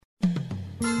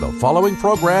The following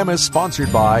program is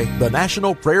sponsored by the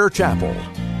National Prayer Chapel.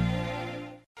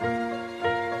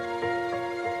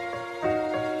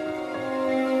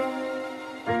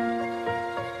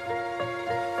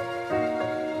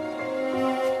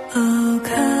 Oh,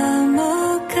 come,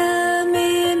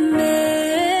 Emmanuel,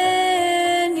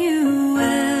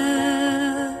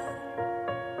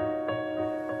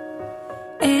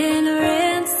 and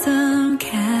ransom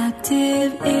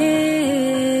captive Israel,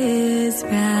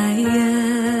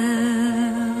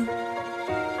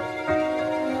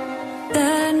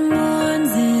 that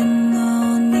mourns in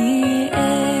lonely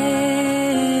exile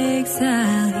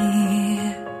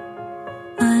here,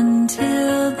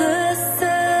 until the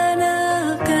Son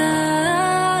of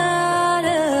God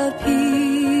appear.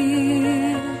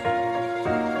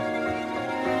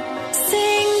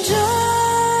 Sing joy,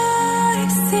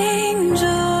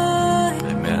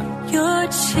 Amen. your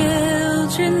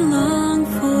children long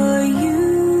for you.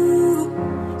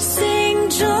 Sing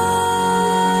joy,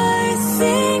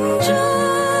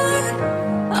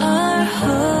 our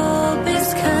hope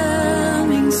is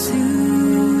coming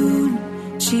soon.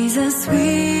 Jesus,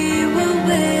 we will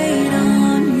wait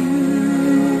on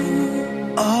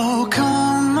you. Oh,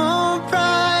 come, O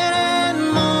bright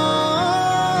and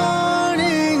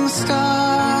morning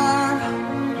star,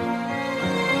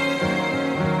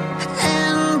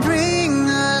 and bring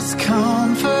us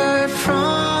comfort from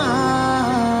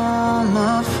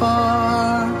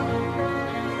afar.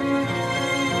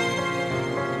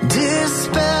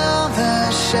 Dispel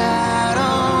the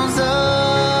shadows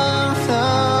of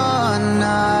the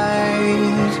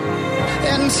night,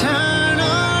 and turn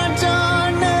our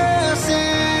darkness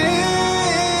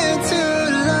into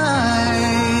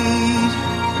light.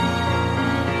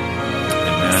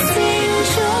 Amen. Sing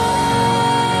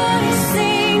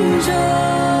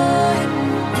joy,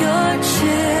 your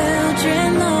children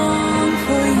long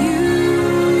for you.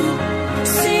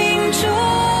 Sing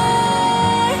joy,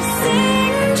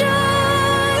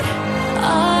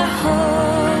 our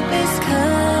hope is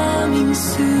coming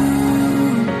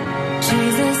soon.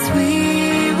 Jesus, we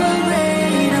will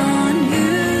wait on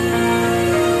you.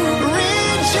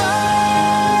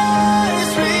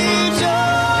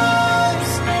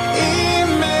 Rejoice,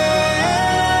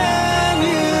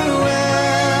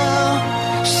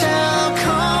 Emmanuel shall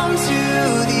come to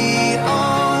thee, O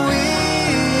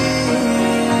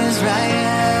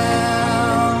Israel.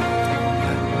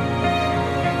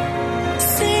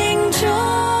 Sing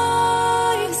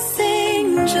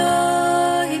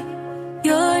joy,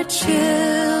 your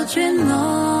children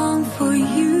long for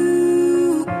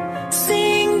you.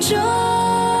 Sing joy,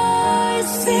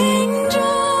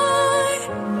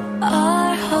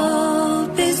 our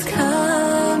hope is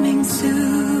coming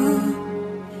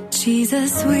soon.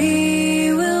 Jesus,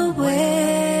 we will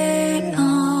wait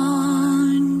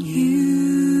on you.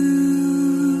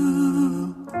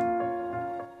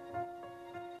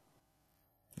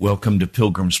 Welcome to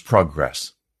Pilgrim's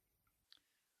Progress.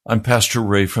 I'm Pastor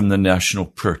Ray from the National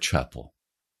Prayer Chapel.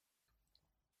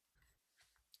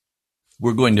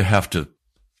 We're going to have to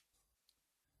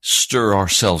stir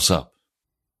ourselves up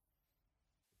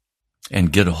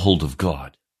and get a hold of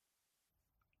God.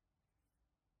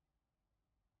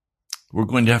 We're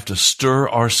going to have to stir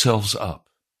ourselves up.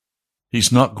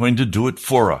 He's not going to do it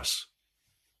for us.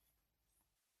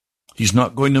 He's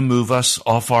not going to move us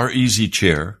off our easy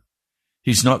chair.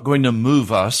 He's not going to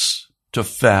move us to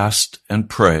fast and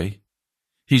pray.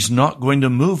 He's not going to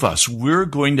move us. We're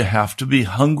going to have to be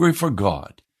hungry for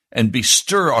God and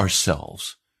bestir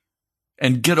ourselves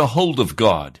and get a hold of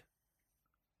God.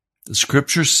 The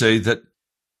scriptures say that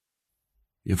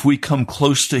if we come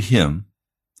close to Him,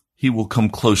 He will come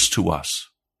close to us.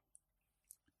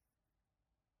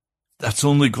 That's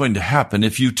only going to happen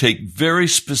if you take very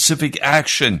specific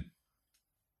action.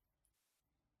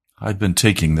 I've been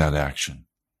taking that action.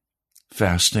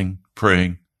 Fasting,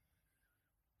 praying,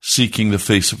 seeking the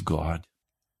face of God.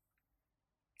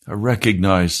 I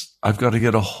recognize I've got to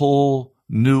get a whole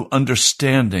new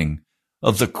understanding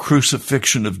of the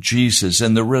crucifixion of Jesus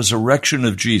and the resurrection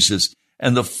of Jesus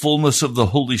and the fullness of the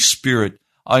Holy Spirit.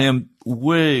 I am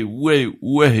way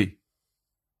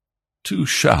too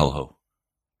shallow,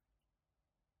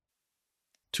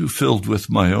 too filled with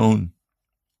my own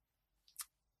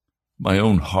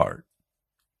heart.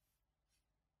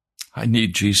 I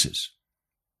need Jesus.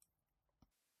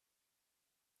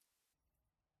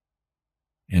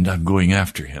 And I'm going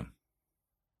after Him.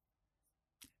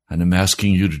 And I'm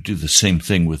asking you to do the same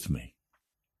thing with me.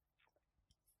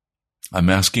 I'm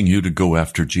asking you to go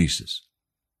after Jesus.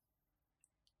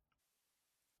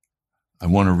 I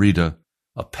want to read a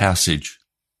passage.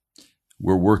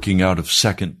 We're working out of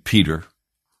 2 Peter.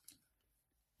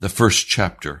 the first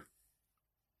chapter,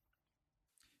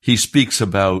 he speaks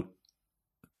about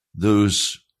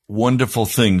those wonderful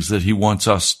things that he wants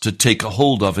us to take a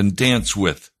hold of and dance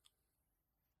with.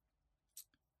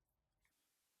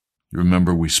 You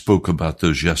remember we spoke about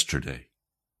those yesterday.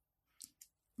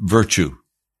 Virtue.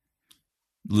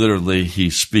 Literally,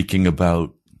 he's speaking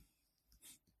about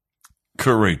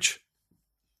courage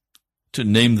to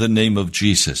name the name of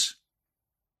Jesus.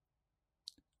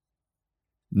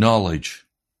 Knowledge.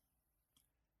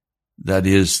 That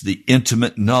is the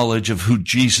intimate knowledge of who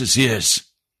Jesus is.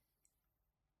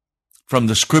 From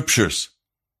the Scriptures,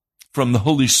 from the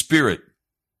Holy Spirit.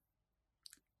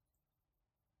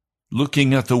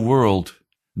 Looking at the world,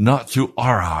 not through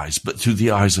our eyes, but through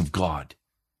the eyes of God.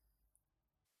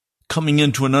 Coming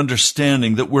into an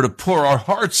understanding that we're to pour our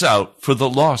hearts out for the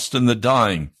lost and the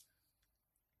dying.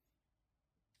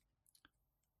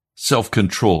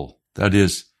 Self-control, that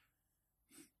is,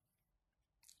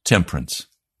 temperance.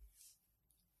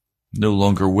 No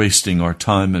longer wasting our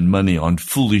time and money on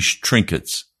foolish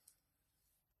trinkets.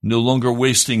 No longer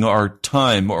wasting our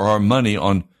time or our money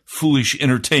on foolish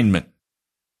entertainment.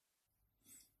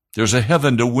 There's a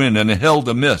heaven to win and a hell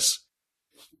to miss.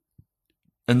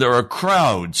 And there are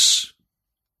crowds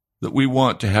that we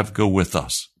want to have go with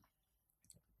us.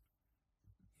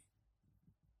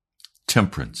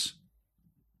 Temperance.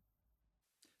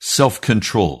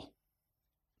 Self-control.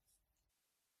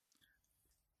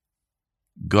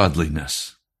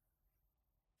 Godliness.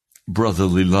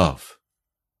 Brotherly love.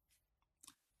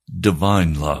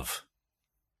 Divine love.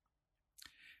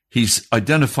 He's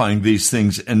identifying these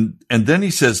things, and then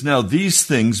he says, now these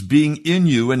things being in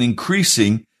you and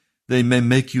increasing, they may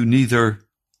make you neither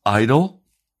idle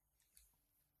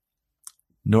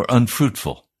nor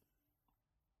unfruitful.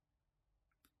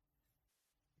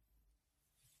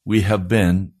 We have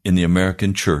been, in the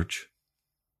American church,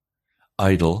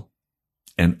 idle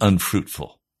and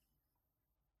unfruitful.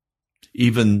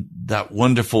 Even that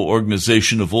wonderful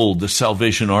organization of old, the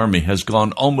Salvation Army, has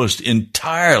gone almost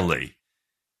entirely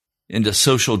into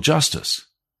social justice.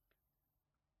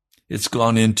 It's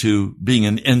gone into being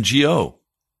an NGO,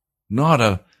 not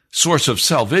a source of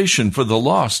salvation for the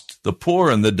lost, the poor,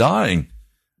 and the dying.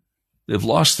 They've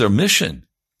lost their mission.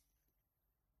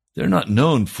 They're not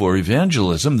known for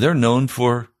evangelism. They're known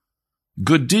for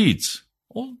good deeds.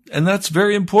 Well, and that's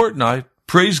very important. I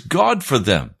praise God for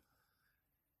them.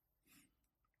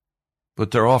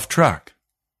 But they're off track.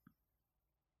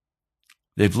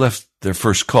 They've left their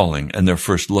first calling and their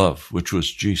first love, which was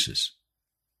Jesus.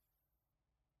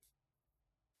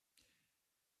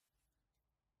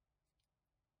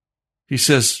 He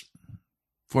says,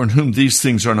 for in whom these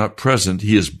things are not present,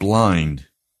 he is blind,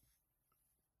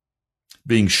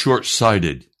 being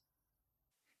short-sighted,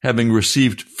 having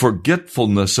received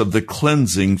forgetfulness of the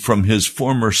cleansing from his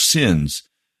former sins,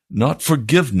 not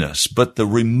forgiveness, but the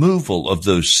removal of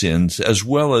those sins, as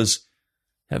well as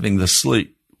having the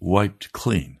slate wiped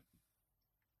clean.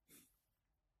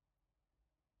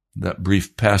 That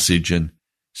brief passage in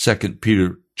 2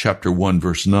 Peter chapter 1,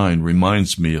 verse 9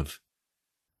 reminds me of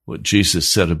what Jesus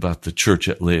said about the church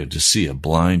at Laodicea: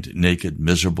 blind, naked,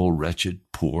 miserable, wretched,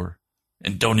 poor,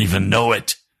 and don't even know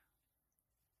it.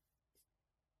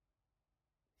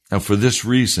 Now for this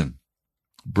reason,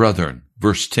 brethren,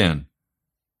 verse 10,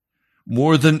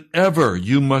 more than ever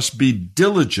you must be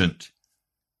diligent.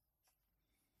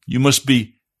 You must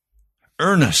be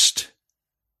earnest.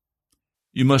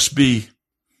 You must be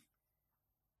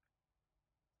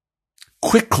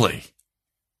quickly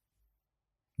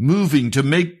moving to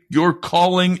make your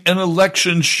calling and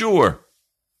election sure.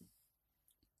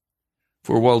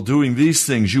 For while doing these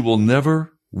things, you will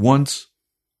never once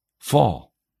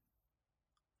fall.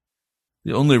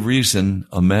 The only reason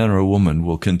a man or a woman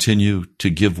will continue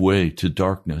to give way to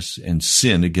darkness and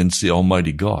sin against the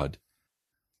Almighty God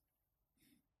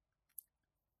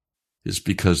is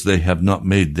because they have not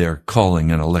made their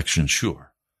calling and election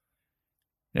sure.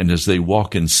 And as they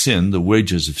walk in sin, the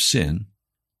wages of sin,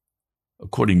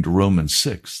 according to Romans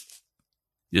 6,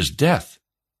 is death.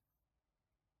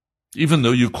 Even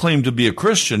though you claim to be a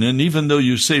Christian, and even though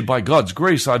you say, by God's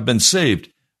grace, I've been saved,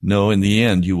 no, in the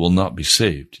end, you will not be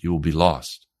saved. You will be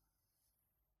lost.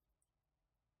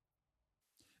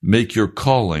 Make your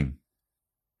calling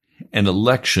and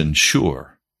election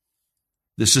sure.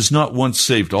 This is not once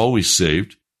saved, always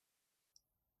saved,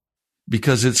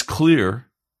 because it's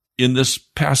clear in this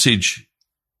passage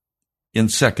in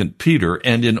 2 Peter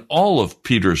and in all of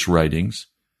Peter's writings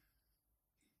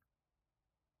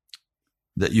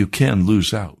that you can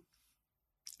lose out,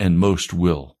 and most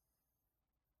will.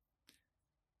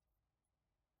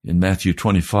 In Matthew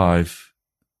 25,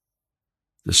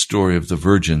 The story of the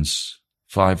virgins,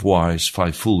 5 wise,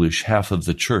 5 foolish, half of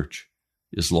the church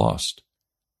is lost.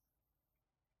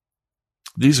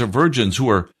 These are virgins who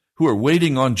are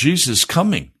waiting on Jesus'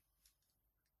 coming.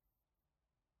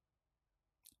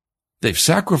 They've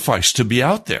sacrificed to be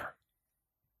out there,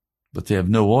 but they have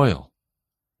no oil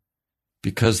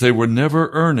because they were never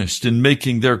earnest in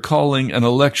making their calling and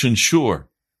election sure.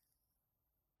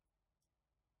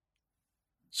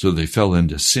 So they fell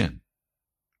into sin,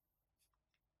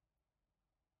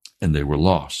 and they were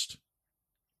lost.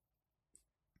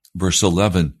 Verse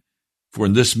 11, for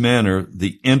in this manner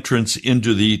the entrance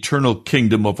into the eternal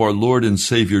kingdom of our Lord and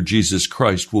Savior Jesus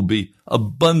Christ will be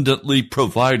abundantly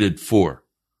provided for.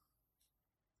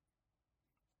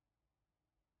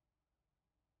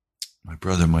 My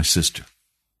brother, my sister,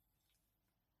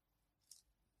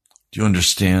 do you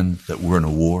understand that we're in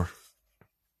a war?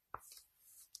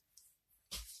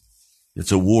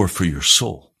 It's a war for your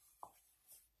soul.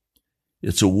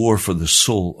 It's a war for the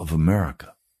soul of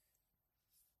America.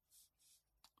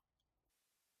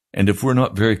 And if we're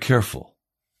not very careful,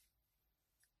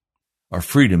 our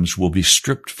freedoms will be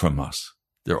stripped from us.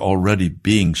 They're already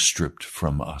being stripped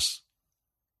from us.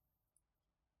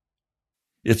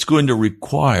 It's going to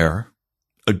require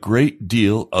a great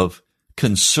deal of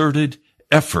concerted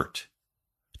effort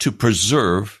to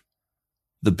preserve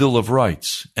the Bill of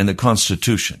Rights and the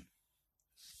Constitution.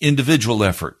 Individual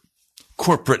effort,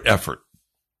 corporate effort.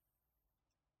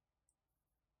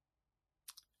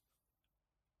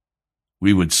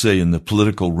 We would say in the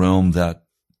political realm that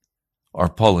our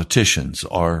politicians,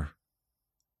 our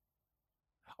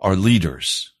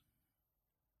leaders,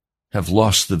 have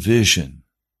lost the vision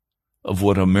of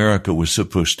what America was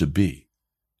supposed to be.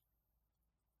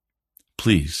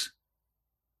 Please.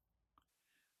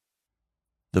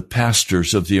 The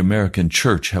pastors of the American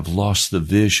church have lost the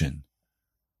vision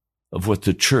of what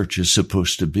the church is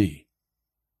supposed to be.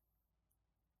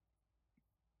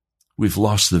 We've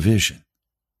lost the vision.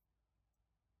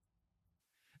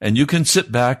 And you can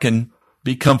sit back and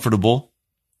be comfortable,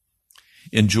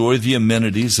 enjoy the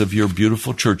amenities of your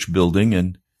beautiful church building,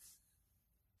 and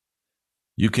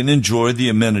you can enjoy the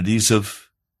amenities of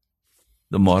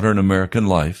the modern American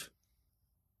life.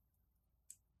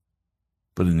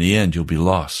 But in the end, you'll be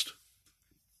lost.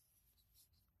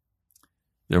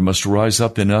 There must rise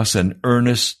up in us an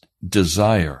earnest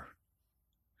desire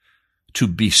to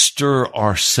bestir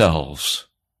ourselves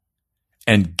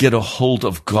and get a hold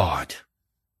of God.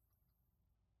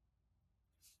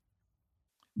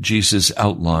 Jesus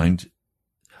outlined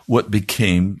what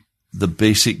became the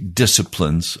basic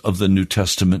disciplines of the New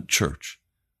Testament church.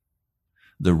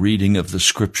 The reading of the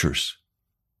scriptures.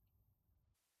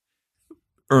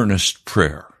 Earnest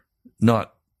prayer,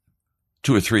 not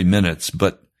 2 or 3 minutes,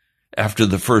 but after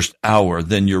the first hour,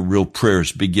 then your real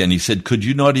prayers begin. He said, could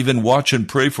you not even watch and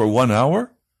pray for 1 hour?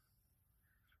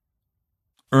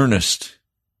 Earnest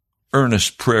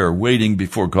prayer, waiting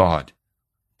before God,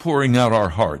 pouring out our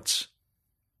hearts.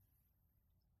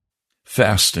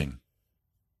 Fasting.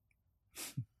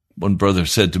 One brother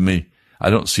said to me, I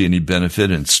don't see any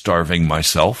benefit in starving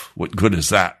myself. What good is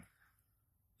that?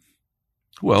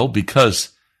 Well,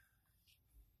 because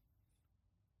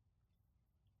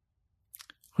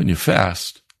when you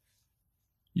fast,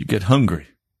 you get hungry.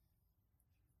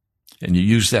 And you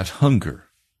use that hunger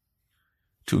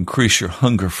to increase your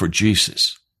hunger for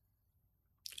Jesus.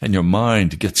 And your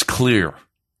mind gets clear.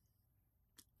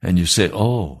 And you say,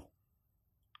 oh.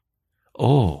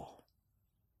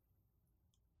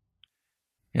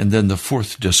 And then the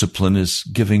fourth discipline is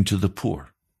giving to the poor.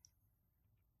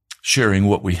 Sharing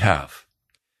what we have.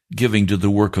 Giving to the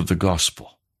work of the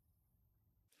gospel.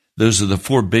 Those are the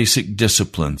 4 basic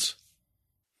disciplines.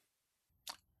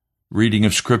 Reading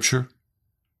of Scripture,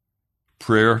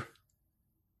 prayer,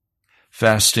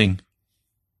 fasting,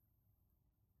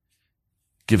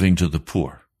 giving to the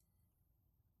poor.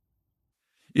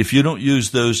 If you don't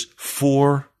use those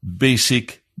 4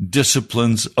 basic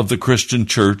disciplines of the Christian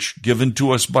church given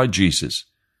to us by Jesus,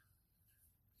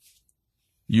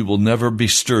 you will never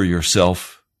bestir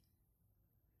yourself,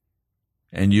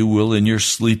 and you will, in your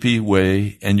sleepy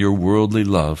way and your worldly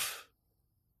love,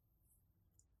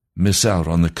 miss out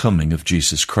on the coming of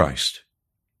Jesus Christ,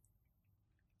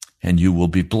 and you will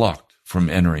be blocked from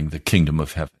entering the kingdom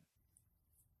of heaven.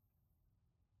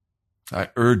 I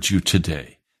urge you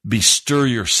today, bestir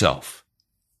yourself.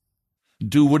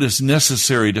 Do what is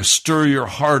necessary to stir your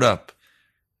heart up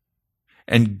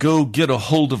and go get a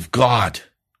hold of God.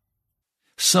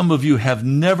 Some of you have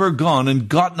never gone and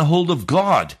gotten a hold of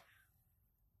God.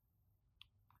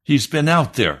 He's been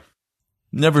out there,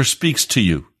 never speaks to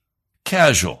you,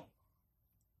 casual.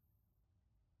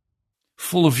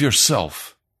 full of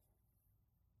yourself,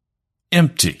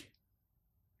 empty,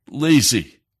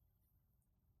 lazy.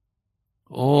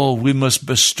 Oh, we must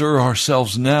bestir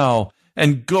ourselves now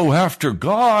and go after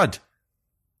God.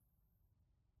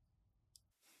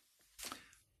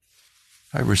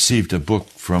 I received a book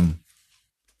from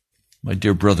my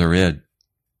dear brother Ed,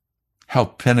 How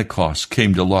Pentecost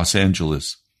Came to Los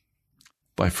Angeles,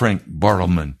 by Frank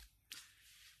Bartleman.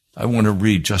 I want to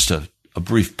read just a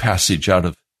brief passage out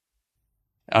of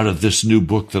this new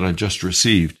book that I just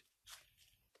received.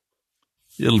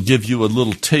 It'll give you a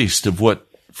little taste of what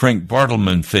Frank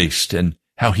Bartleman faced and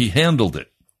how he handled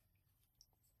it.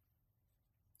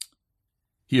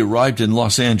 He arrived in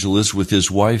Los Angeles with his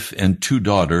wife and 2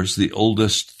 daughters, the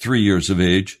oldest 3 years of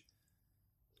age,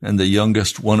 and the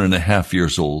youngest 1.5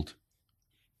 years old.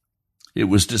 It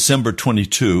was December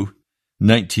 22,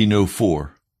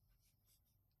 1904.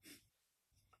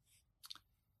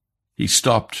 He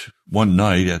stopped one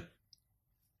night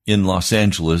in Los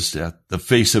Angeles at the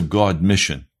Face of God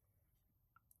Mission,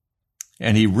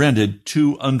 and he rented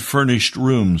 2 unfurnished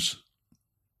rooms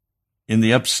in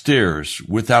the upstairs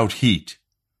without heat.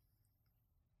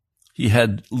 He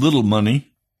had little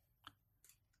money,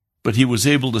 but he was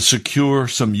able to secure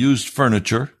some used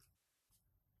furniture.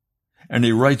 And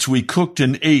he writes, we cooked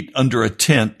and ate under a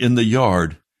tent in the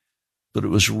yard, but it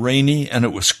was rainy and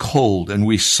it was cold, and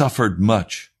we suffered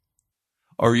much.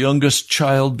 Our youngest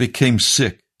child became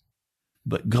sick,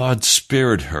 but God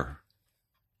spared her.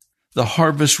 The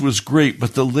harvest was great,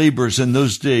 but the labors in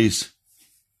those days,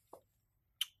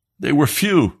 they were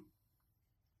few.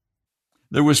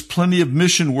 There was plenty of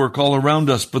mission work all around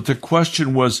us, but the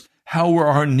question was, how were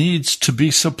our needs to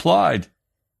be supplied?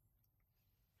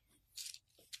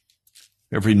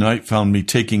 Every night found me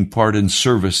taking part in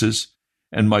services,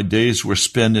 and my days were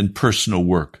spent in personal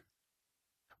work.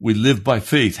 We lived by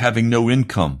faith, having no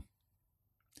income.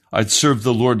 I'd served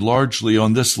the Lord largely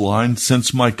on this line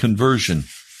since my conversion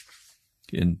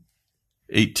in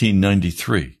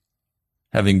 1893,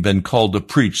 having been called to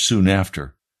preach soon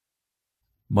after.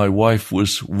 My wife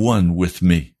was one with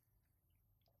me.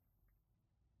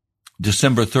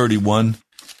 December 31,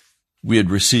 we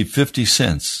had received 50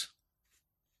 cents.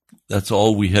 That's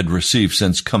all we had received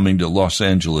since coming to Los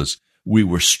Angeles. We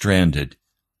were stranded.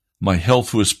 My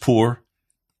health was poor.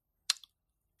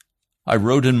 I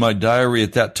wrote in my diary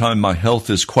at that time, my health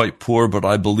is quite poor, but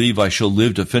I believe I shall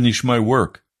live to finish my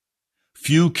work.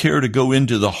 Few care to go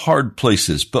into the hard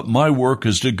places, but my work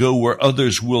is to go where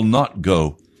others will not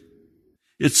go.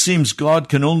 It seems God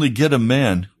can only get a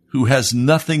man who has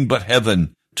nothing but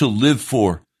heaven to live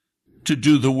for, to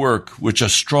do the work which a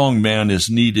strong man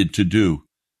is needed to do.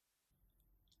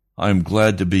 I am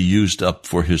glad to be used up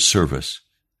for his service.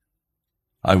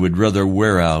 I would rather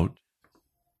wear out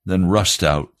than rust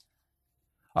out.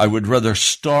 I would rather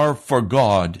starve for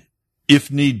God, if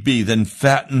need be, than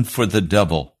fatten for the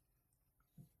devil.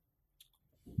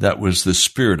 That was the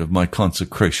spirit of my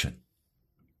consecration.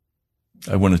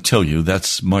 I want to tell you,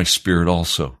 that's my spirit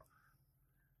also.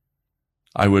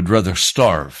 I would rather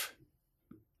starve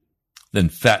than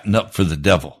fatten up for the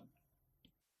devil.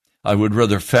 I would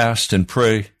rather fast and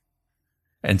pray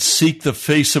and seek the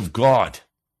face of God.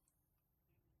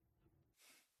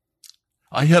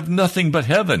 I have nothing but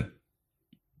heaven.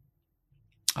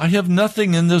 I have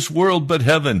nothing in this world but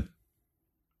heaven.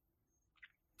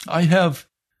 I have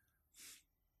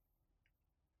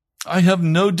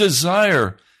no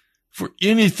desire for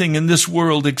anything in this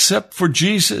world except for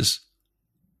Jesus.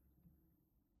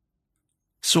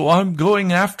 So I'm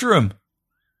going after him.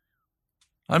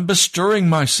 I'm bestirring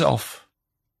myself.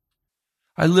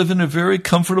 I live in a very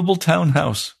comfortable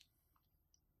townhouse.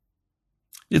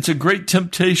 It's a great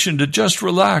temptation to just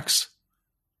relax,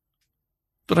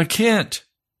 but I can't.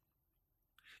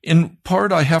 In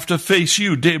part, I have to face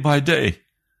you day by day.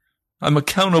 I'm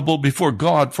accountable before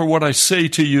God for what I say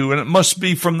to you, and it must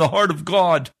be from the heart of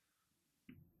God.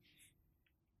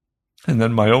 And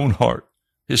then my own heart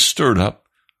is stirred up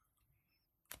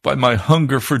by my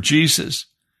hunger for Jesus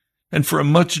and for a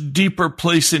much deeper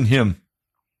place in him,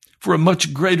 for a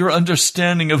much greater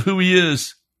understanding of who he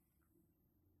is.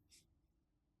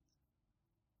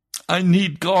 I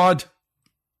need God.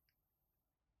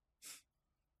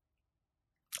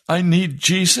 I need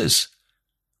Jesus.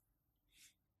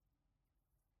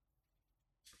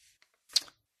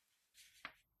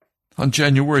 On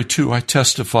January 2, I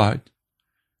testified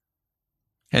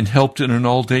and helped in an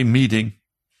all-day meeting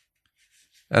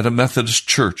at a Methodist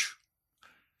church.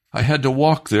 I had to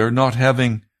walk there, not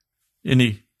having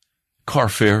any car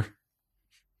fare.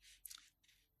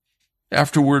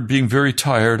 Afterward, being very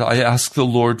tired, I asked the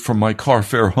Lord for my car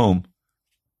fare home.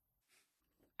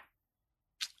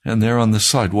 and there on the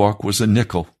sidewalk was a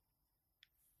nickel.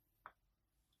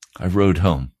 I rode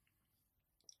home.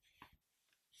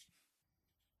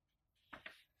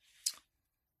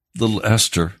 Little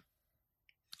Esther,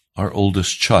 our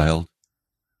oldest child,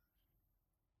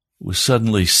 was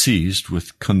suddenly seized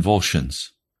with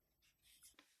convulsions,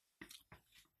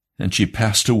 and she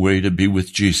passed away to be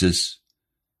with Jesus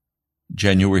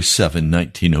January 7,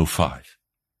 1905,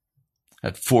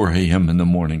 at 4 a.m. in the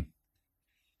morning.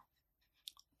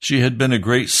 She had been a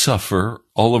great sufferer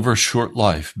all of her short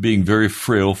life, being very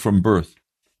frail from birth.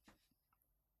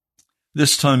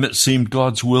 This time it seemed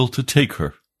God's will to take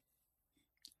her.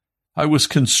 I was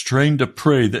constrained to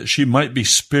pray that she might be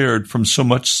spared from so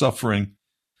much suffering.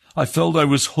 I felt I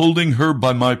was holding her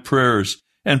by my prayers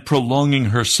and prolonging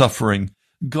her suffering.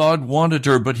 God wanted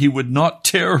her, but he would not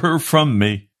tear her from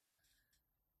me.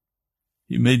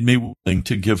 He made me willing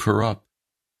to give her up.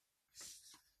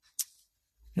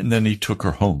 And then he took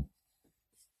her home.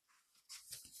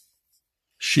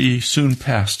 She soon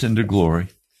passed into glory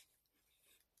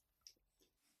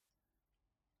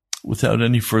without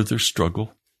any further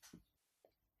struggle.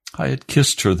 I had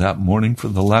kissed her that morning for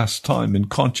the last time in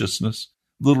consciousness,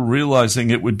 little realizing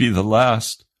it would be the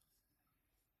last.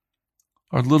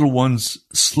 Our little ones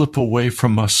slip away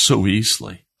from us so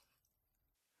easily.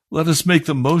 Let us make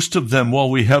the most of them while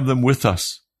we have them with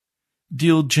us.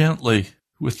 Deal gently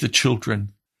with the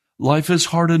children. Life is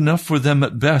hard enough for them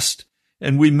at best,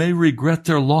 and we may regret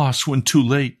their loss when too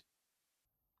late.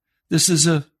 This is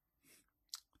a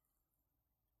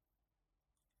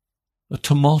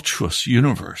tumultuous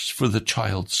universe for the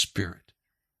child's spirit.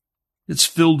 It's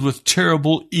filled with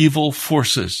terrible evil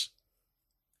forces.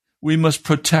 We must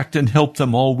protect and help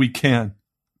them all we can.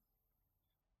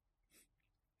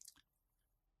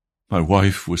 My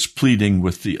wife was pleading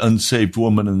with the unsaved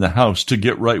woman in the house to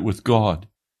get right with God,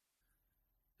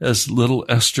 as little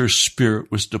Esther's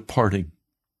spirit was departing.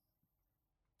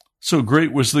 So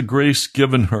great was the grace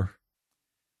given her.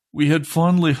 We had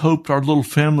fondly hoped our little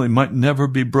family might never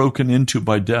be broken into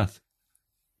by death.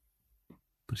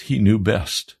 But he knew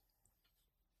best.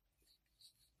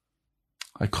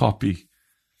 I copy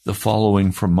the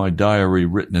following from my diary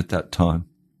written at that time.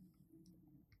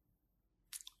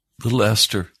 Little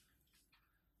Esther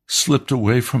slipped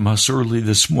away from us early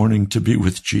this morning to be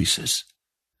with Jesus.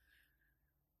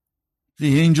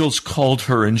 The angels called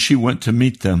her, and she went to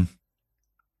meet them.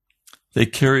 They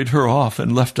carried her off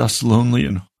and left us lonely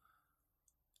and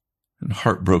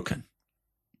heartbroken.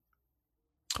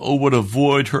 Oh, what a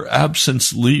void her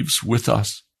absence leaves with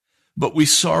us. But we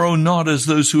sorrow not as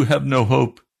those who have no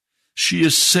hope. She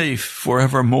is safe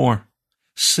forevermore,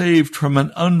 saved from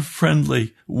an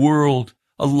unfriendly world,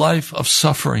 a life of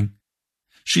suffering.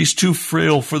 She's too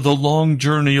frail for the long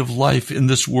journey of life in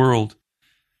this world,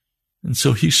 and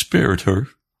so he spared her.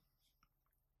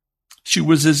 She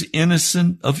was as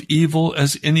innocent of evil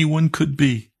as anyone could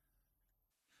be.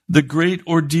 The great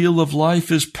ordeal of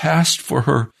life is past for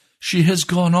her. She has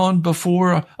gone on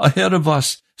before, ahead of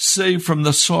us, saved from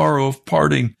the sorrow of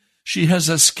parting. She has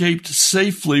escaped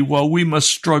safely while we must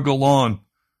struggle on.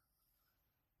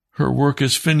 Her work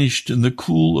is finished in the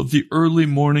cool of the early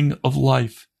morning of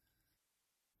life,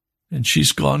 and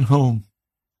she's gone home,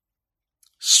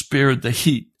 spared the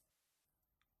heat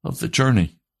of the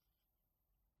journey.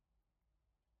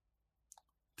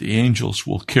 The angels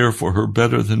will care for her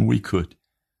better than we could,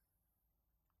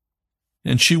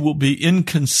 and she will be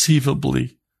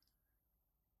inconceivably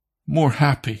more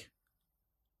happy.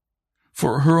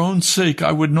 For her own sake,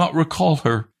 I would not recall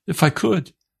her if I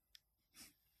could.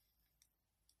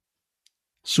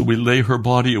 So we lay her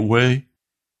body away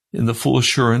in the full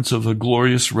assurance of a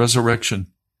glorious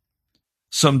resurrection.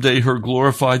 Someday her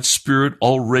glorified spirit,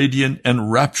 all radiant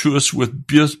and rapturous with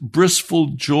blissful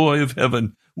joy of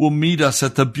heaven, will meet us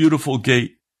at the beautiful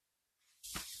gate.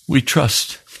 We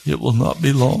trust it will not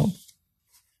be long.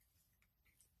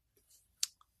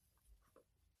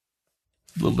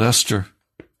 Little Esther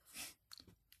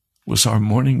was our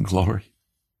morning glory.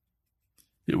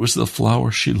 It was the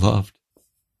flower she loved.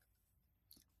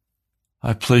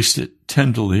 I placed it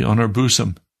tenderly on her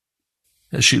bosom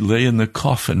as she lay in the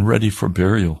coffin ready for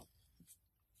burial.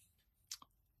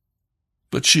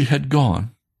 But she had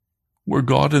gone where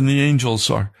God and the angels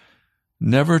are,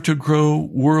 never to grow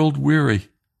world weary.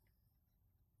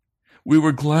 We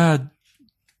were glad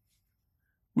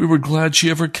she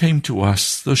ever came to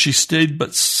us, though she stayed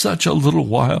but such a little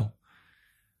while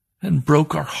and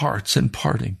broke our hearts in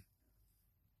parting.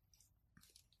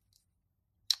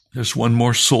 There's one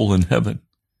more soul in heaven.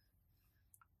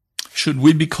 Should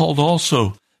we be called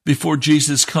also before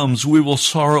Jesus comes, we will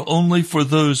sorrow only for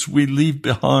those we leave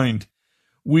behind.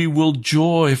 We will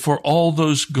joy for all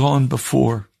those gone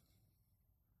before.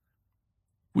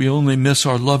 We only miss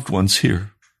our loved ones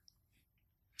here.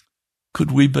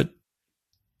 Could we but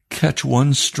catch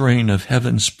one strain of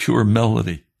heaven's pure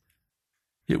melody,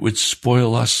 it would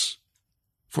spoil us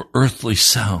for earthly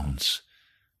sounds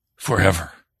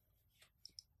forever.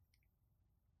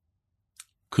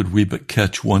 Could we but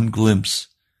catch one glimpse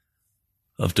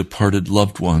of departed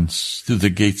loved ones through the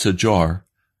gates ajar,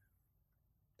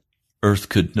 earth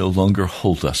could no longer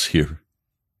hold us here.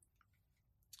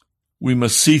 We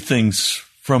must see things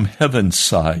from heaven's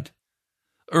side.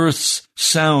 Earth's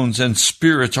sounds and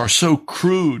spirits are so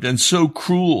crude and so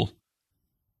cruel.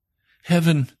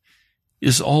 Heaven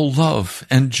is all love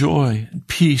and joy and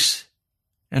peace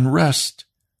and rest.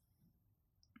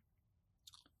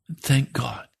 And thank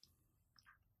God.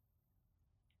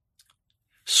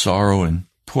 Sorrow and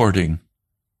parting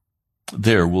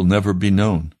there will never be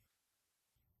known.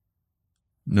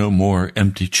 No more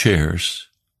empty chairs,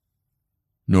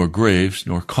 nor graves,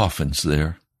 nor coffins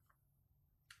there.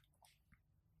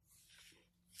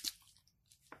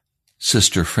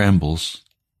 Sister Frambles,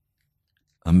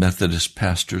 a Methodist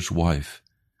pastor's wife,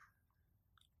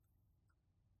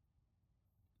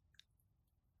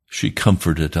 she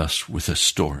comforted us with a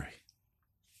story.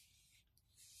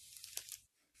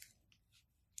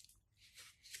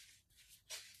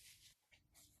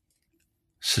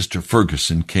 Sister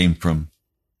Ferguson came from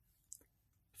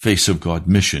Face of God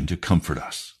Mission to comfort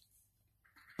us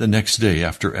the next day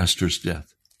after Esther's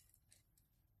death,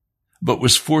 but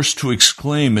was forced to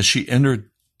exclaim as she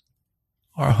entered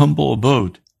our humble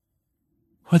abode,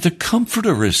 "Why, the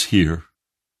Comforter is here!"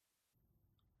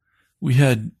 We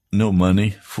had no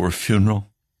money for a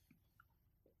funeral,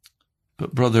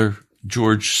 but Brother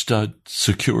George Studd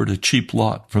secured a cheap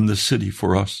lot from the city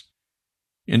for us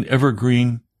in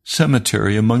Evergreen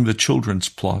Cemetery among the children's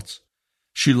plots.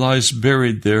 She lies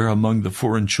buried there among the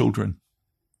foreign children,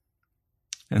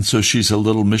 and so she's a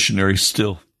little missionary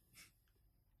still,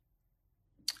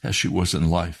 as she was in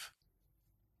life.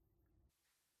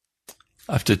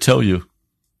 I have to tell you,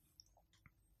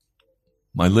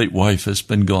 my late wife has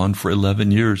been gone for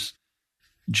 11 years.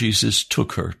 Jesus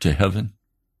took her to heaven.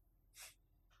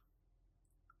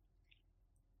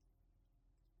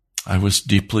 I was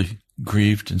deeply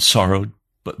grieved and sorrowed,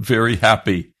 but very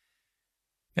happy,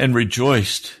 and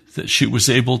rejoiced that she was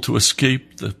able to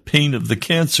escape the pain of the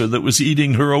cancer that was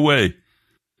eating her away.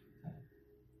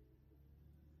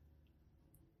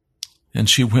 And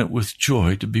she went with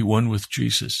joy to be one with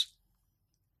Jesus.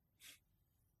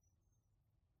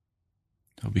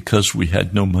 Now, because we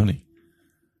had no money,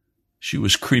 she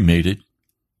was cremated.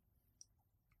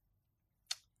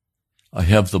 I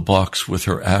have the box with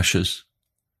her ashes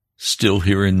still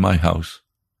here in my house,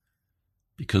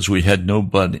 because we had no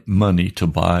money to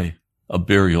buy a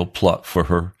burial plot for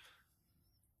her.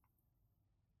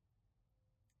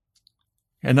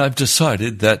 And I've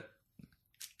decided that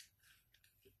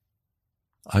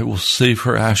I will save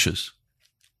her ashes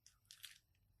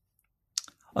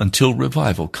until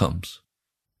revival comes.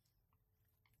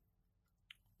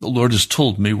 The Lord has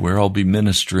told me where I'll be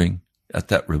ministering at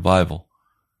that revival,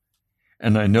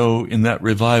 and I know in that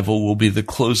revival will be the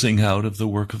closing out of the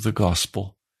work of the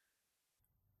gospel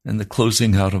and the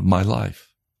closing out of my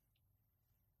life.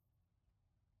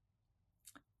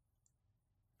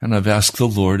 And I've asked the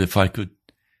Lord if I could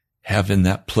have in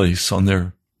that place on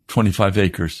their 25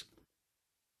 acres,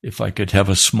 if I could have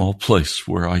a small place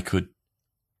where I could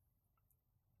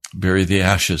bury the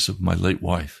ashes of my late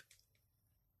wife,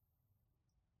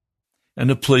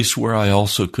 and a place where I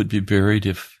also could be buried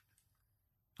if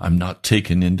I'm not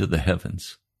taken into the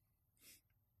heavens.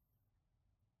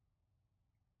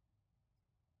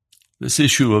 This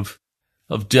issue of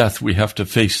death we have to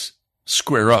face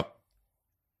square up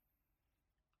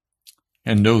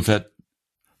and know that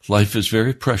life is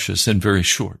very precious and very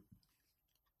short.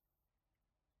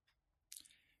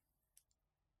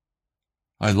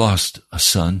 I lost a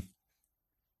son.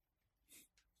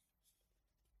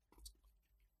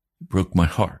 It broke my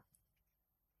heart.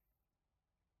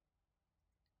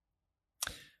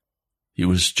 He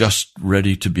was just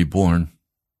ready to be born.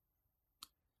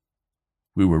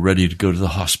 We were ready to go to the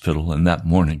hospital, and that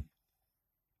morning,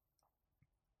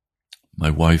 my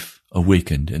wife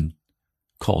awakened and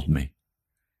called me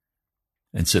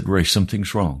and said, "Ray,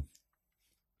 something's wrong.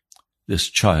 This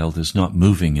child is not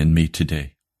moving in me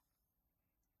today."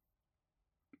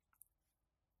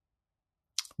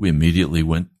 We immediately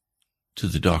went to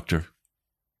the doctor,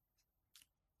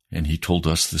 and he told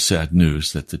us the sad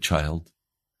news that the child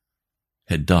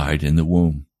had died in the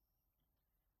womb.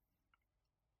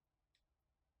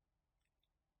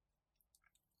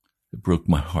 It broke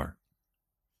my heart.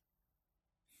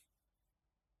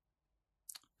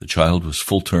 The child was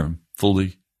full term,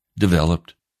 fully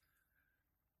developed.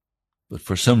 But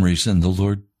for some reason, the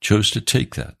Lord chose to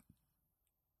take that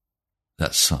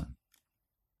son.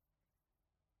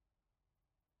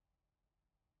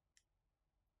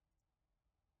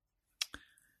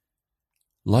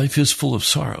 Life is full of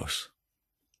sorrows,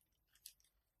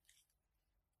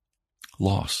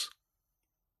 loss,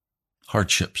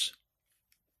 hardships.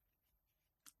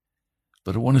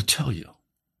 But I want to tell you,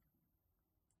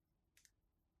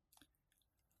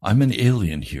 I'm an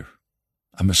alien here.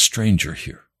 I'm a stranger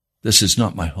here. This is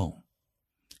not my home.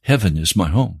 Heaven is my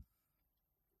home.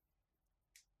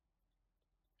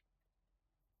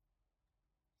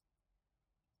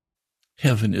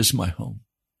 Heaven is my home.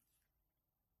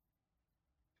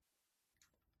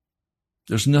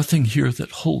 There's nothing here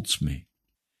that holds me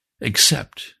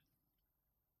except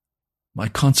my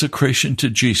consecration to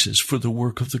Jesus for the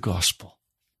work of the gospel.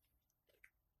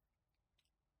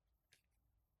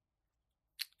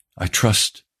 I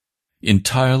trust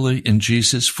entirely in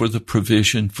Jesus for the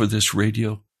provision for this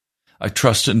radio. I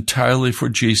trust entirely for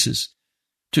Jesus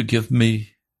to give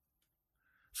me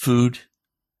food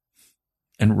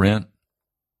and rent.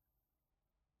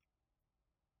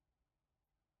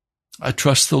 I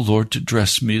trust the Lord to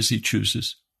dress me as He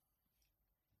chooses.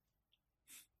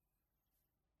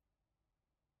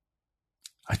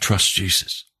 I trust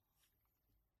Jesus.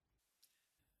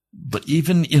 But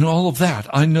even in all of that,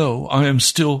 I know I am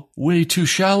still way too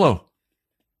shallow.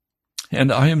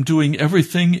 And I am doing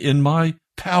everything in my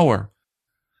power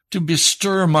to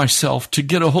bestir myself to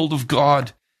get a hold of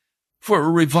God for a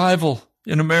revival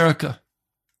in America.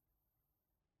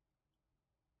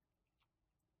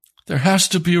 There has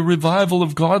to be a revival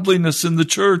of godliness in the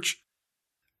church.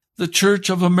 The church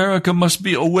of America must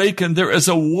be awakened. There is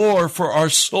a war for our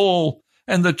soul,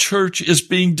 and the church is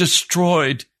being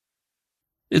destroyed.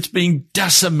 It's being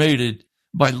decimated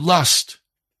by lust.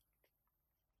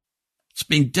 It's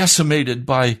being decimated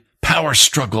by power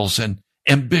struggles and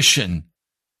ambition,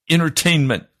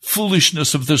 entertainment,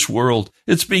 foolishness of this world.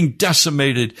 It's being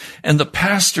decimated, and the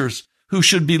pastors who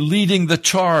should be leading the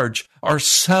charge are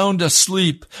sound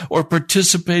asleep or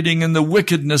participating in the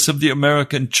wickedness of the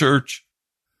American church.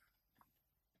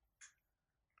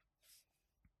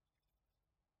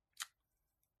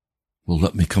 Well,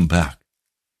 let me come back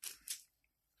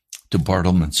to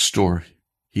Bartleman's story.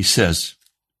 He says,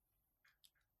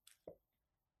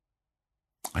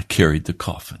 I carried the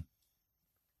coffin.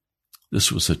 This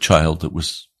was a child that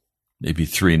was maybe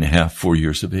 3.5, 4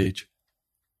 years of age.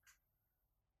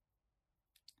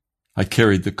 I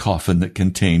carried the coffin that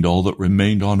contained all that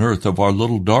remained on earth of our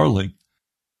little darling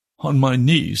on my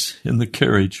knees in the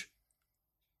carriage.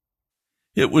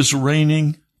 It was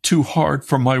raining too hard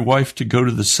for my wife to go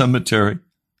to the cemetery.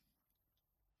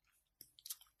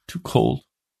 Too cold.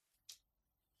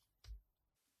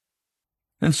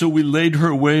 And so we laid her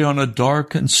away on a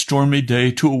dark and stormy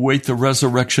day to await the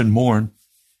resurrection morn,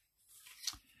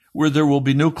 where there will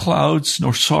be no clouds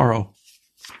nor sorrow.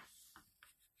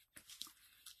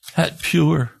 How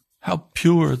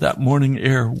pure that morning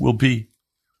air will be,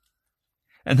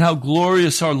 and how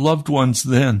glorious our loved ones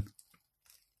then,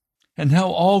 and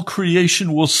how all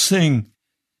creation will sing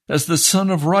as the Son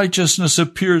of Righteousness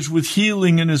appears with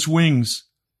healing in His wings.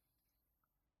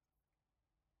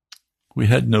 We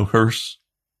had no hearse.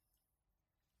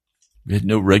 We had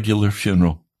no regular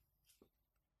funeral.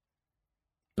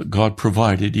 But God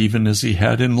provided even as He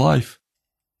had in life.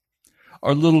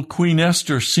 Our little Queen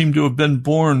Esther seemed to have been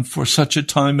born for such a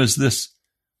time as this.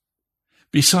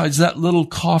 Besides that little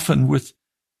coffin with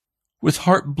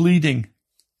heart bleeding,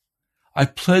 I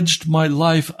pledged my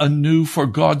life anew for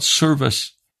God's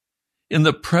service. In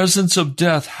the presence of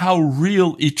death, how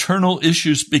real eternal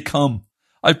issues become.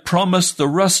 I promised the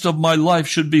rest of my life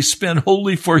should be spent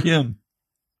wholly for Him.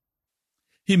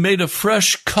 He made a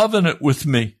fresh covenant with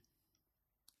me.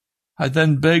 I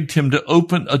then begged Him to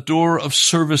open a door of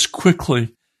service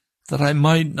quickly, that I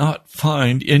might not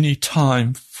find any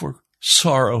time for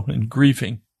sorrow and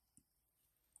grieving.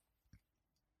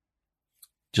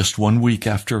 Just 1 week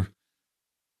after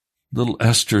little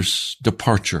Esther's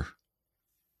departure,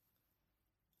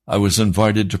 I was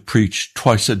invited to preach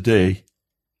twice a day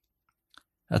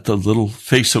at the Little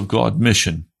Face of God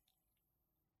mission.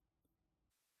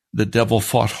 The devil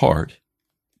fought hard.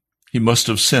 He must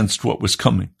have sensed what was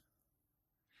coming.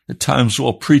 At times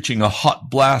while preaching, a hot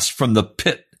blast from the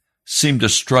pit seemed to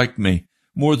strike me.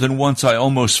 More than once I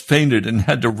almost fainted and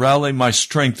had to rally my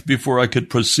strength before I could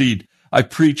proceed. I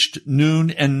preached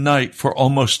noon and night for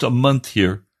almost a month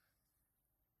here.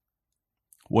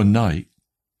 One night,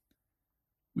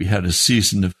 We had a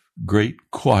season of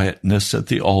great quietness at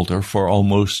the altar for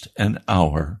almost an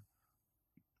hour.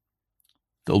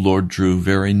 The Lord drew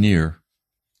very near.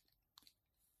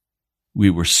 We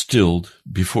were stilled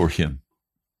before him.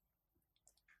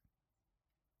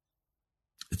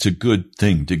 It's a good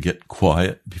thing to get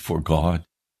quiet before God.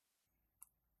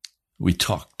 We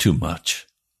talk too much.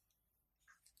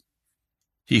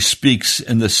 He speaks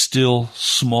in the still,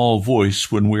 small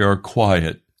voice when we are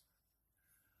quiet.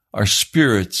 Our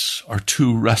spirits are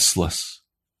too restless.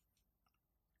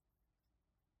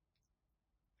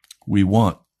 We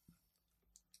want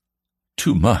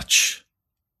too much.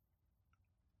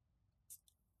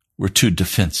 We're too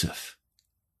defensive.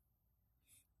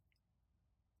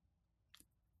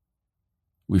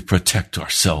 We protect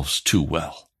ourselves too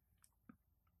well.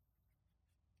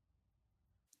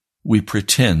 We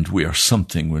pretend we are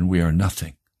something when we are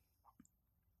nothing.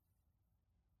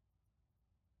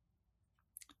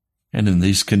 And in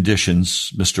these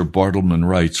conditions, Mr. Bartleman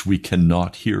writes, we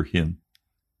cannot hear him.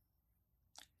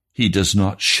 He does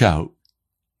not shout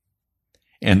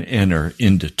and enter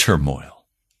into turmoil.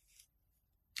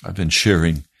 I've been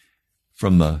sharing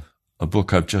from a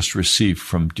book I've just received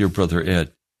from dear brother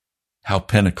Ed, How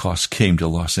Pentecost Came to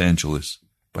Los Angeles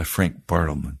by Frank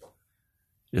Bartleman.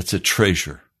 It's a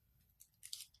treasure.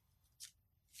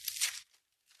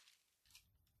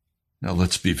 Now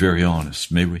let's be very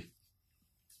honest, may we?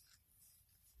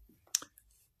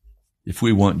 If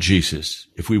we want Jesus,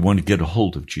 if we want to get a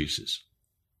hold of Jesus,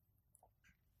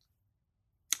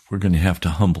 we're going to have to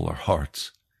humble our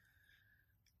hearts.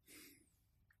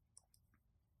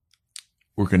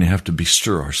 We're going to have to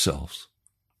bestir ourselves.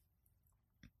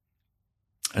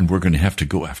 And we're going to have to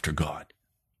go after God.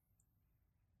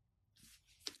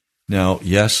 Now,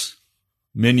 yes,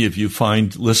 many of you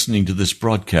find listening to this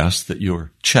broadcast that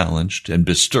you're challenged and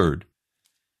bestirred,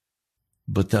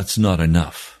 but that's not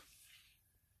enough.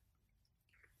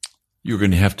 You're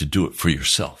going to have to do it for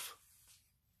yourself.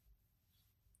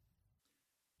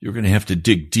 You're going to have to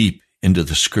dig deep into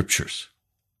the scriptures.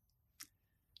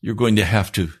 You're going to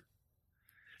have to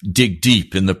dig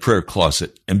deep in the prayer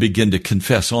closet and begin to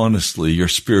confess honestly your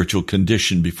spiritual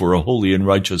condition before a holy and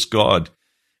righteous God.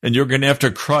 And you're going to have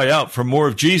to cry out for more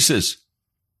of Jesus.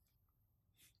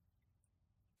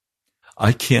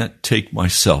 I can't take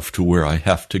myself to where I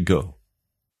have to go.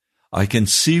 I can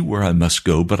see where I must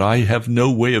go, but I have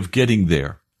no way of getting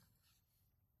there.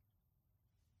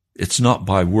 It's not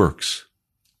by works.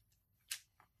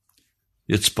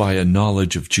 It's by a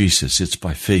knowledge of Jesus. It's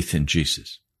by faith in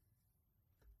Jesus.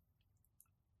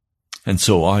 And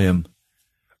so I am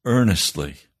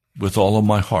earnestly, with all of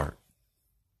my heart,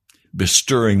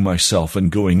 bestirring myself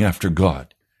and going after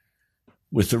God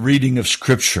with the reading of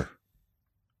Scripture,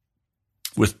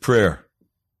 with prayer,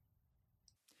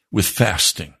 with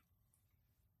fasting,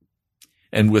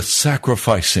 and with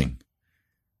sacrificing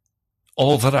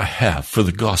all that I have for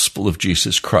the gospel of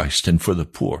Jesus Christ and for the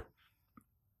poor.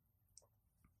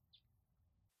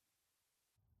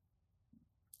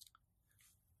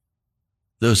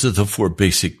 Those are the 4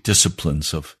 basic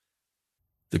disciplines of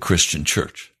the Christian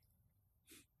church.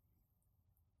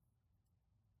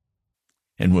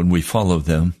 And when we follow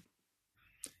them,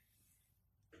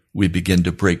 we begin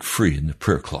to break free in the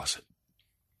prayer closet.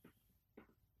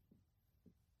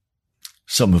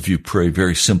 Some of you pray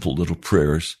very simple little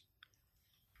prayers,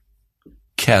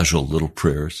 casual little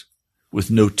prayers, with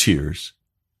no tears,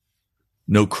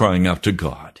 no crying out to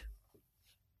God.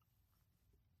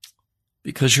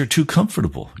 Because you're too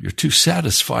comfortable. You're too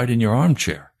satisfied in your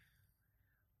armchair.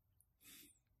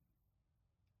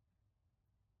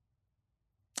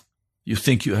 You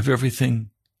think you have everything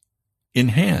in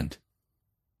hand.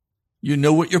 You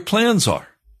know what your plans are.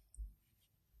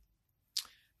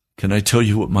 Can I tell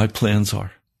you what my plans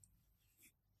are?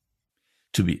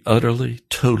 To be utterly,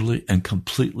 totally, and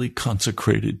completely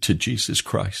consecrated to Jesus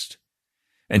Christ.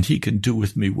 And he can do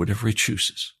with me whatever he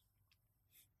chooses.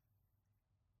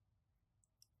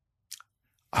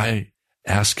 I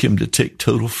ask him to take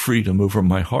total freedom over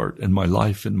my heart and my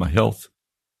life and my health,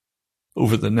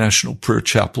 over the National Prayer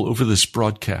Chapel, over this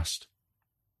broadcast.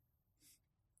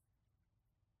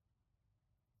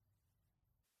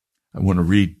 I want to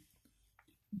read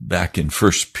back in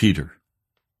 1 Peter,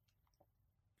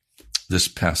 this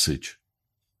passage.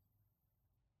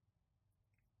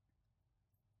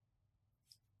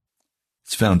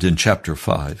 It's found in chapter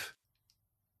 5.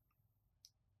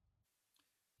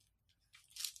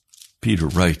 Peter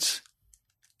writes,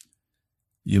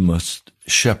 you must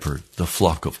shepherd the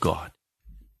flock of God.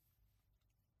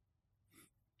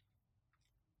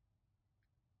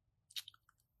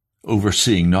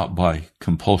 Overseeing not by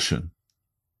compulsion,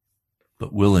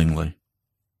 but willingly,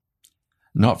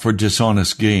 not for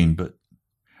dishonest gain, but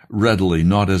readily,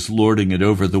 not as lording it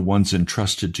over the ones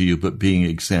entrusted to you, but being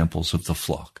examples of the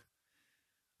flock.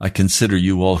 I consider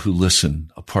you all who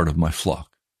listen a part of my flock.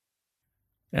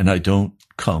 And I don't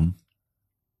come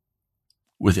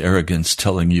with arrogance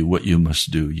telling you what you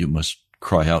must do. You must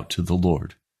cry out to the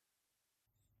Lord.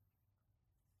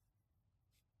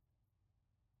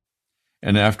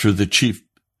 And after the chief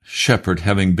shepherd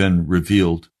having been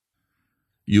revealed,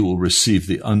 you will receive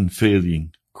the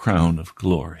unfailing crown of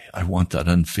glory. I want that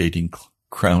unfading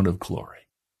crown of glory.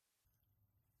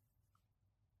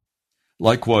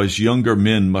 Likewise, younger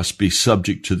men must be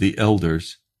subject to the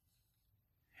elders,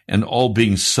 and all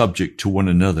being subject to one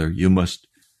another, you must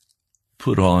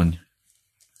put on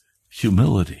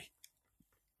humility.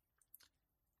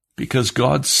 Because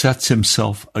God sets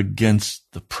himself against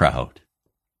the proud,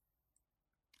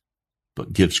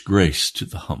 but gives grace to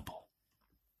the humble.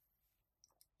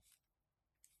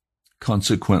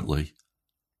 Consequently,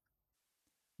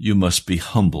 you must be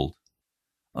humbled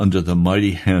under the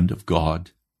mighty hand of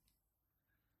God,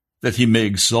 that he may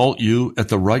exalt you at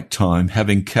the right time,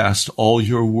 having cast all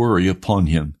your worry upon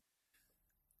him,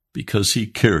 because he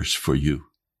cares for you.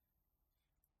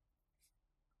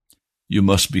 You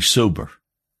must be sober.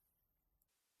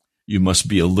 You must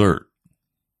be alert.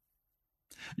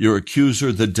 Your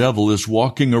accuser, the devil, is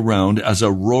walking around as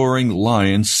a roaring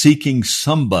lion, seeking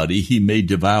somebody he may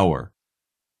devour.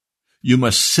 You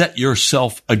must set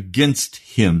yourself against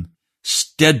him,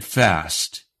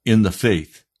 steadfast in the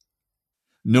faith,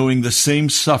 knowing the same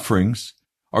sufferings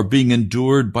are being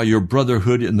endured by your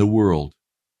brotherhood in the world.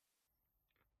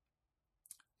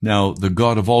 Now, the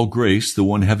God of all grace, the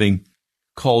one having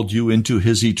called you into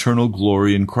his eternal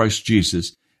glory in Christ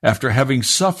Jesus, after having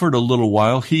suffered a little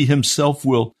while, he himself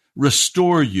will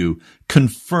restore you,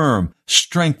 confirm,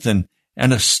 strengthen,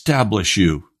 and establish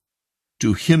you.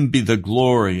 To him be the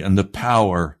glory and the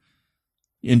power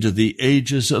into the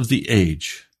ages of the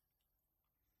age.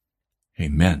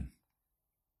 Amen.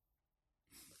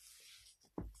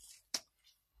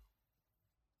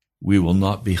 We will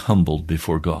not be humbled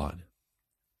before God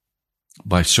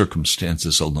by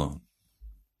circumstances alone.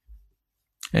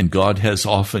 And God has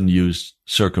often used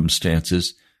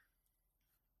circumstances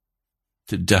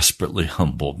to desperately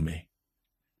humble me,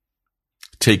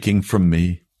 taking from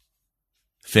me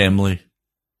family,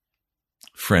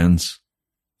 friends,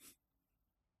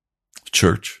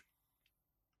 church,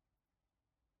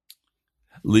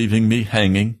 leaving me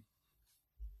hanging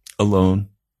alone.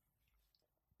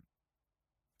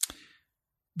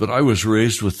 But I was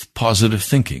raised with positive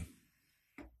thinking.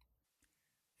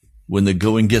 When the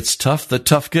going gets tough, the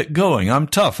tough get going. I'm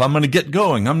tough. I'm going to get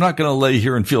going. I'm not going to lay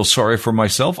here and feel sorry for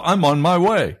myself. I'm on my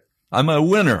way. I'm a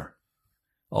winner.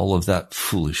 All of that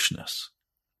foolishness.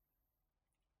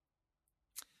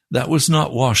 That was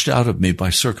not washed out of me by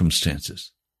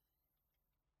circumstances.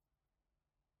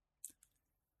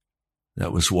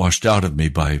 That was washed out of me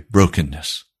by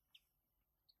brokenness.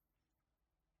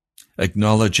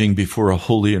 Acknowledging before a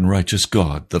holy and righteous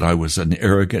God that I was an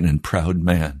arrogant and proud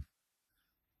man,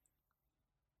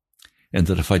 and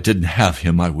that if I didn't have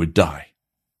him, I would die,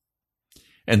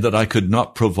 and that I could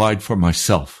not provide for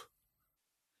myself,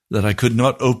 that I could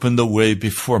not open the way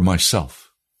before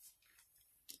myself,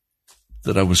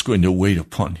 that I was going to wait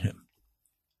upon him,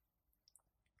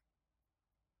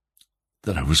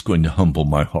 that I was going to humble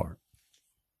my heart.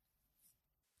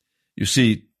 You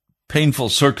see, painful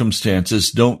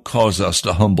circumstances don't cause us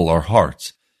to humble our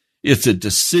hearts. It's a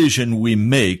decision we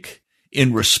make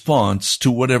in response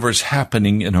to whatever's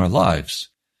happening in our lives.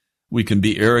 We can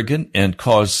be arrogant and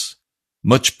cause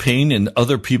much pain in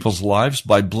other people's lives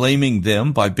by blaming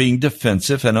them, by being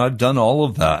defensive, and I've done all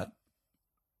of that.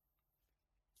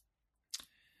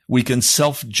 We can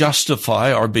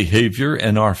self-justify our behavior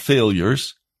and our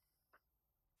failures.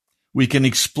 We can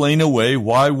explain away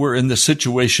why we're in the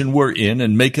situation we're in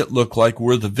and make it look like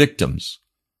we're the victims.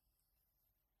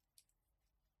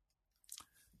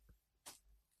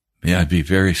 May I be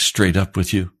very straight up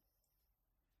with you?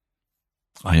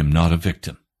 I am not a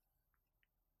victim.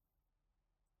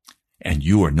 And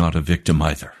you are not a victim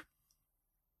either.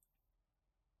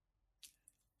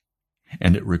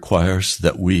 And it requires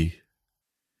that we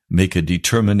make a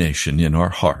determination in our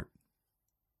heart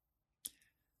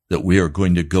that we are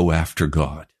going to go after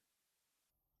God,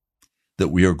 that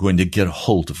we are going to get a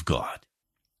hold of God,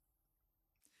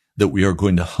 that we are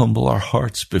going to humble our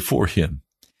hearts before him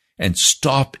and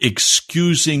stop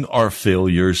excusing our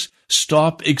failures,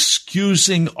 stop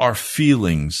excusing our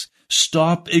feelings,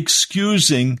 stop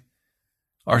excusing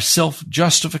our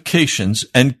self-justifications,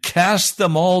 and cast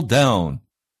them all down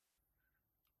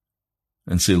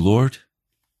and say, Lord,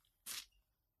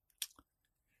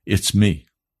 It's me.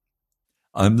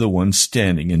 I'm the one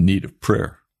standing in need of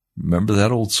prayer. Remember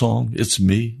that old song? It's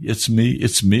me, it's me,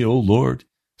 it's me, oh Lord,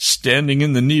 standing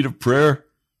in the need of prayer.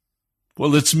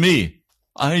 Well, it's me.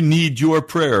 I need your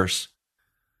prayers.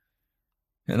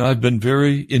 And I've been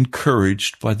very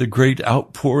encouraged by the great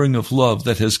outpouring of love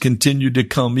that has continued to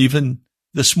come even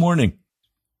this morning.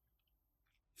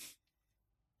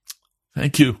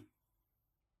 Thank you.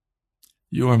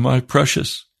 You are my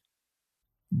precious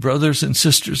brothers and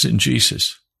sisters in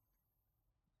Jesus.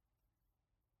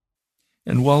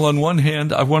 And while on one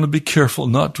hand, I want to be careful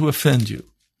not to offend you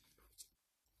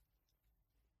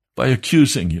by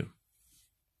accusing you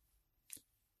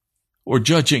or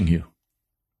judging you,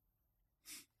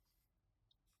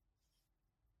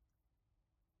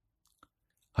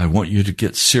 I want you to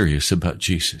get serious about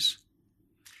Jesus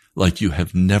like you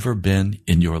have never been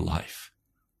in your life.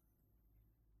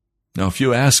 Now, if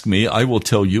you ask me, I will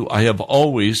tell you I have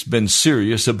always been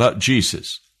serious about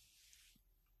Jesus.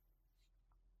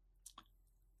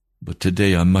 But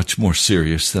today I'm much more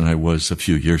serious than I was a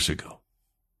few years ago.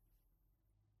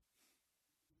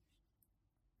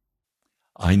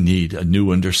 I need a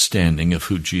new understanding of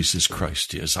who Jesus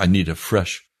Christ is. I need a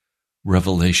fresh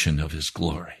revelation of his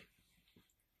glory.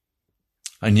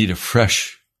 I need a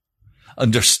fresh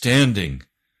understanding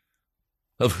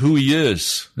of who he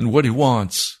is and what he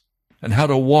wants and how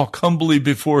to walk humbly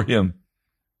before him.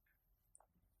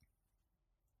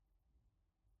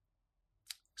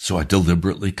 So I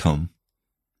deliberately come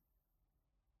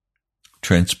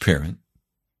transparent,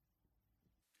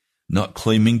 not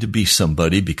claiming to be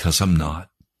somebody because I'm not,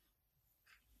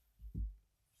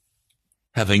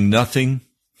 having nothing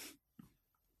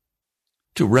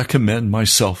to recommend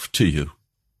myself to you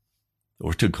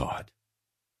or to God,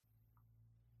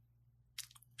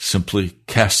 simply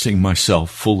casting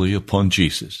myself fully upon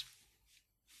Jesus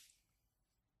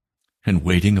and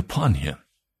waiting upon him,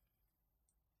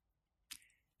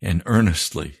 and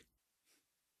earnestly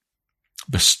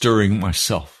bestirring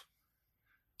myself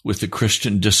with the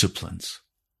Christian disciplines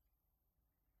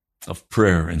of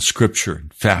prayer and scripture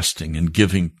and fasting and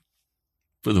giving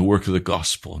for the work of the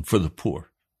gospel and for the poor.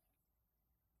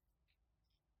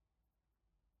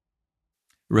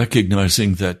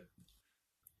 Recognizing that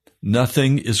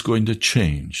nothing is going to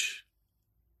change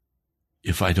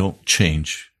if I don't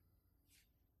change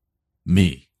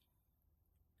me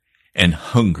and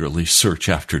hungrily search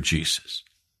after Jesus.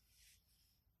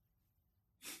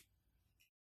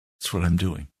 That's what I'm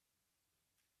doing.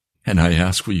 And I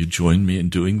ask, will you join me in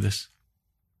doing this?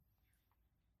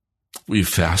 Will you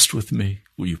fast with me?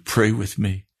 Will you pray with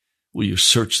me? Will you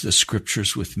search the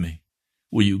scriptures with me?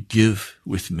 Will you give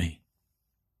with me?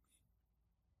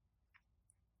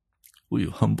 Will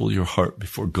you humble your heart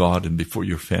before God and before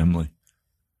your family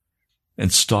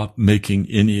and stop making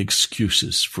any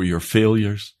excuses for your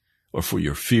failures or for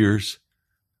your fears,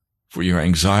 for your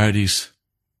anxieties?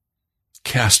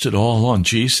 Cast it all on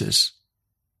Jesus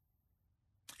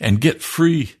and get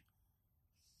free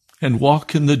and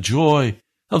walk in the joy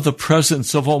of the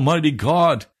presence of Almighty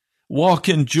God. Walk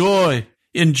in joy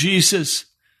in Jesus,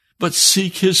 but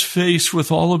seek his face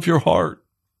with all of your heart.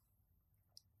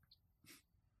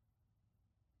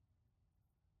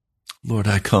 Lord,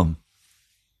 I come.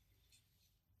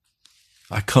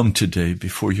 I come today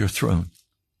before your throne,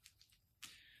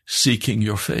 seeking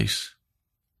your face,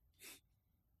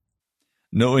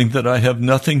 knowing that I have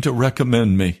nothing to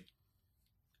recommend me.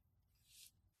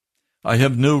 I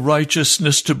have no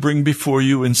righteousness to bring before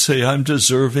you and say I'm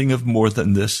deserving of more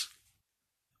than this.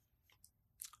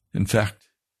 In fact,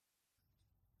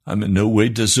 I'm in no way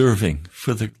deserving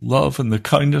for the love and the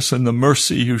kindness and the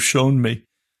mercy you've shown me,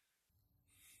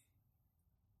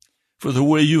 for the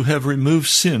way you have removed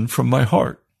sin from my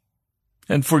heart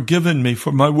and forgiven me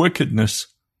for my wickedness.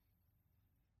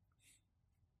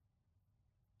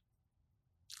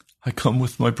 I come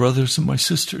with my brothers and my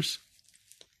sisters,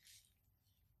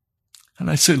 and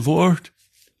I say, Lord,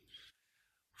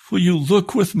 will you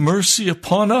look with mercy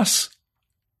upon us?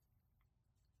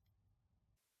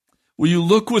 Will you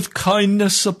look with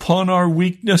kindness upon our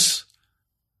weakness?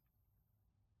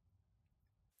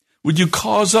 Would you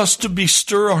cause us to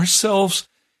bestir ourselves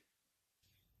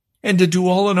and to do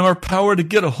all in our power to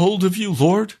get a hold of you,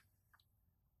 Lord?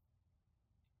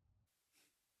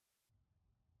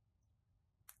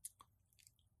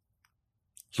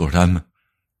 Lord, I'm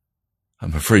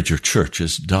afraid your church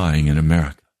is dying in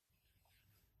America.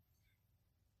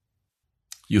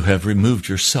 You have removed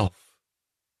yourself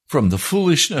from the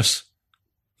foolishness,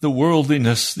 the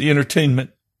worldliness, the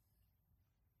entertainment.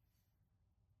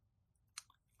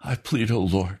 I plead, O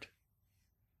Lord,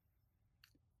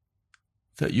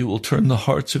 that you will turn the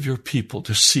hearts of your people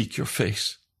to seek your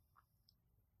face,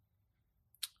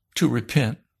 to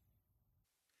repent,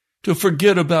 to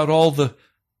forget about all the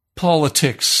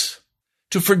politics,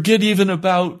 to forget even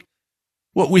about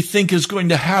what we think is going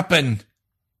to happen,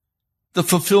 the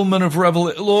fulfillment of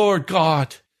Revelation. Lord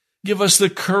God, give us the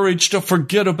courage to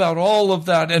forget about all of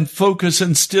that and focus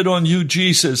instead on you,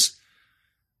 Jesus,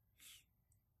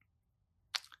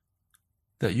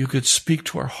 that you could speak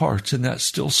to our hearts in that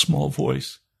still small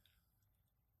voice,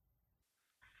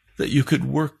 that you could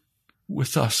work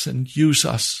with us and use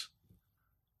us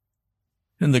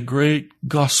in the great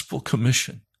gospel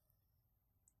commission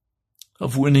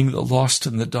of winning the lost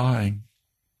and the dying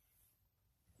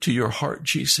to your heart,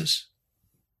 Jesus.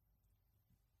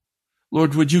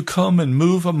 Lord, would you come and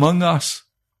move among us?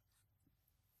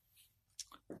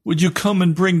 Would you come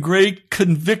and bring great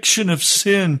conviction of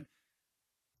sin,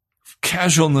 of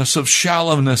casualness, of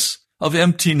shallowness, of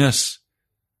emptiness?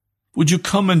 Would you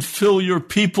come and fill your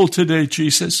people today,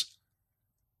 Jesus?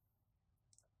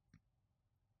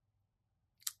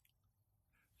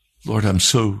 Lord, I'm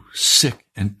so sick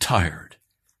and tired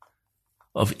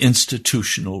of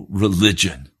institutional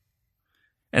religion.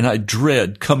 And I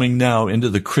dread coming now into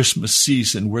the Christmas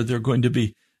season where they're going to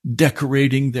be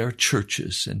decorating their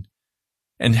churches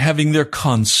and having their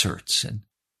concerts. And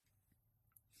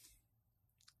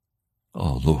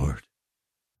oh, Lord,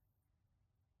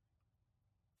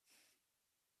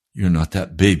 you're not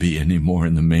that baby anymore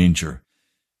in the manger.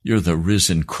 You're the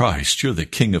risen Christ. You're the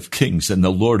King of Kings and the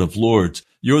Lord of Lords.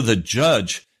 You're the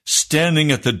judge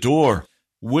standing at the door,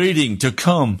 waiting to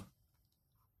come.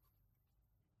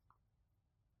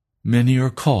 Many are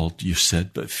called, you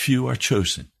said, but few are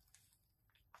chosen.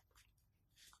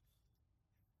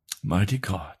 Mighty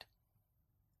God,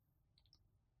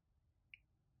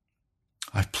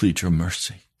 I plead your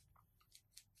mercy.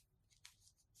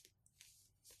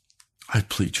 I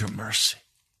plead your mercy.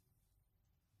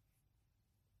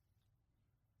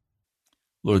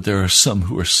 Lord, there are some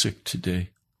who are sick today.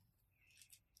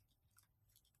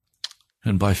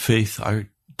 And by faith, I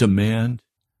demand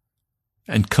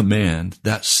and command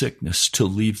that sickness to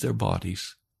leave their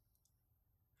bodies.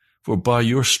 For by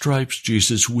your stripes,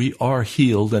 Jesus, we are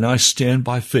healed, and I stand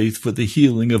by faith for the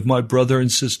healing of my brother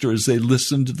and sister as they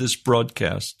listen to this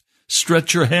broadcast.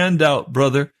 Stretch your hand out,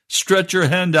 brother. Stretch your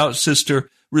hand out, sister.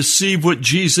 Receive what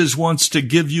Jesus wants to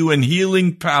give you in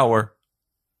healing power.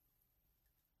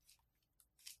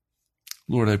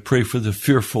 Lord, I pray for the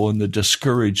fearful and the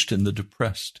discouraged and the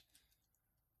depressed,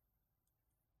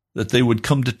 that they would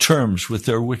come to terms with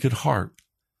their wicked heart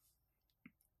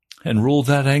and roll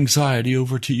that anxiety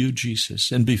over to you,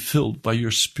 Jesus, and be filled by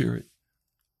your Spirit.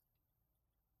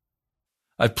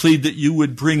 I plead that you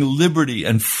would bring liberty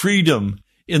and freedom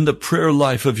in the prayer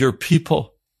life of your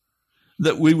people,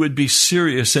 that we would be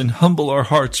serious and humble our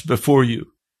hearts before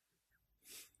you,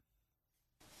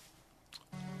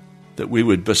 that we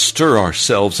would bestir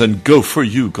ourselves and go for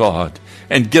you, God,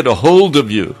 and get a hold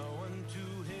of you.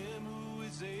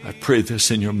 I pray this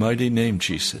in your mighty name,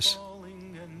 Jesus.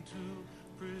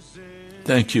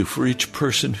 Thank you for each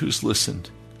person who's listened.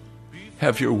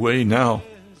 Have your way now.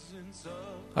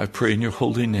 I pray in your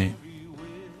holy name.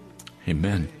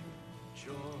 Amen.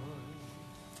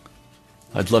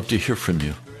 I'd love to hear from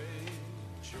you.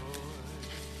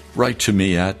 Write to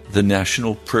me at the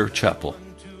National Prayer Chapel,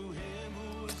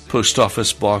 Post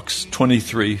Office Box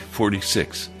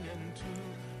 2346,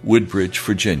 Woodbridge,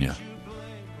 Virginia,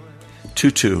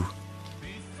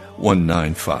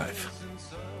 22195.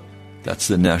 That's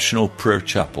the National Prayer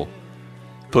Chapel,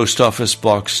 Post Office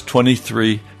Box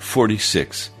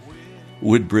 2346,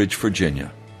 Woodbridge,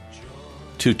 Virginia,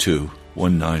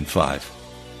 22195.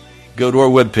 Go to our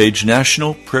webpage,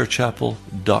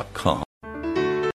 nationalprayerchapel.com.